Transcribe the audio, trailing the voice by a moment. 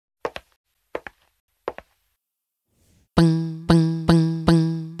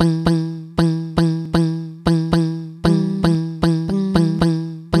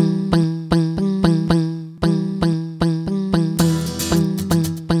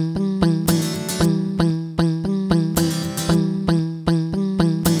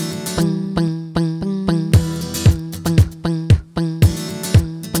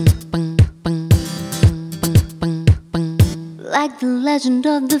legend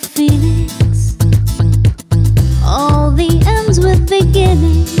of the phoenix. All the ends with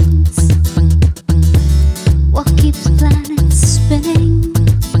beginnings. What keeps planets spinning?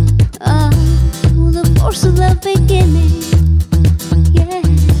 Oh, the force of the beginning. Yeah.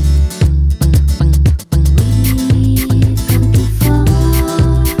 We've come too far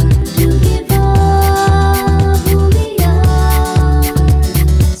to give up who we are.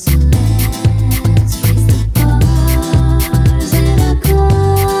 So let's raise the bars and our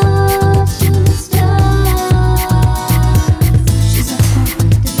cups to the stars. She's a home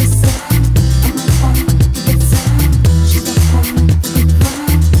to the sun, I'm a home to get some. She's a home to get fun,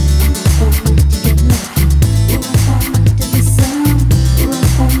 I'm a home to get lucky. We're a home to the sun, we're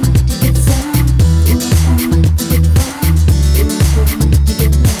a home to get some. We're a home to get fun, we're a home to get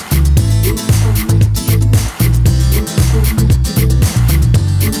lucky. We're a home to get lucky, we're a home to get lucky.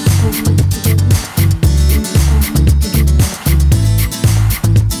 We're a home to get lucky, we're a home to get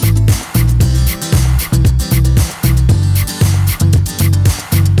lucky.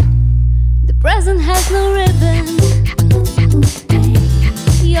 The present has no ribbon.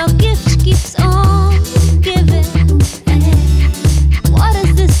 Your gift keeps on giving. What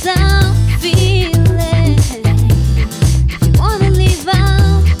is this I'm feeling? If you wanna leave,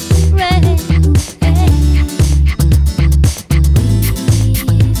 I'm ready. We've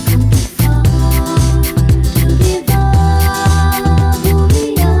come too far to give up who we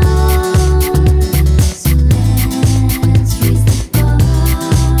are. So let's raise the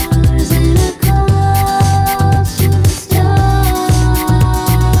bars and our cups to the stars.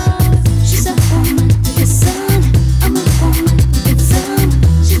 She's a home to the sun, I'm a home to get some.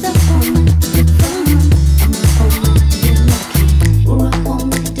 She's a home to get fun, I'm a home to get lucky. We're a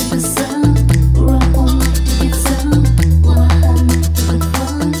home to the sun, we're a home to get some. We're a home to get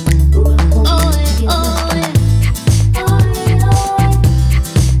fun, we're a home to get lucky.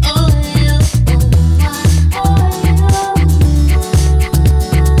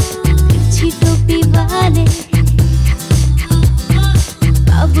 तिरछी टोपी वाले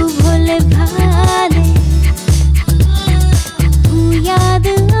बाबू भोले भाले, तू याद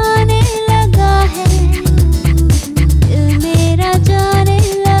आने लगा है, दिल मेरा जाने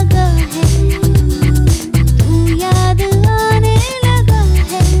लगा है, तू याद आने लगा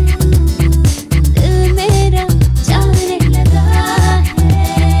है, दिल मेरा जाने लगा है.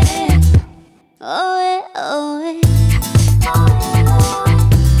 ओए ओए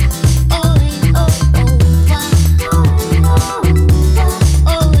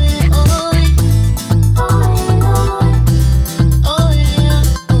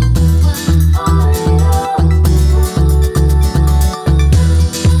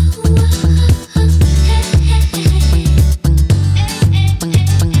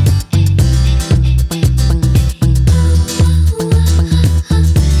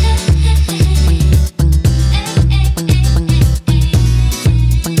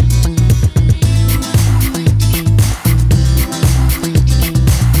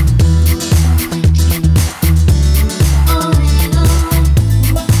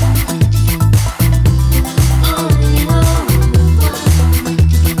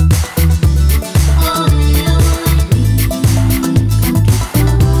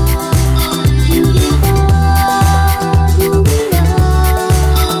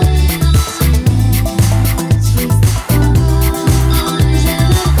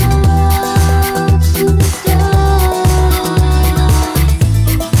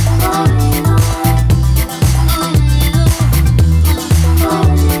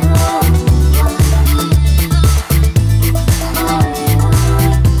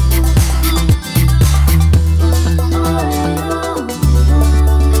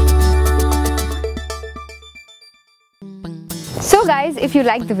So guys, if you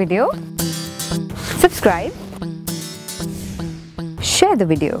like the video, subscribe, share the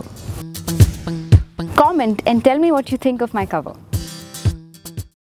video, comment and tell me what you think of my cover.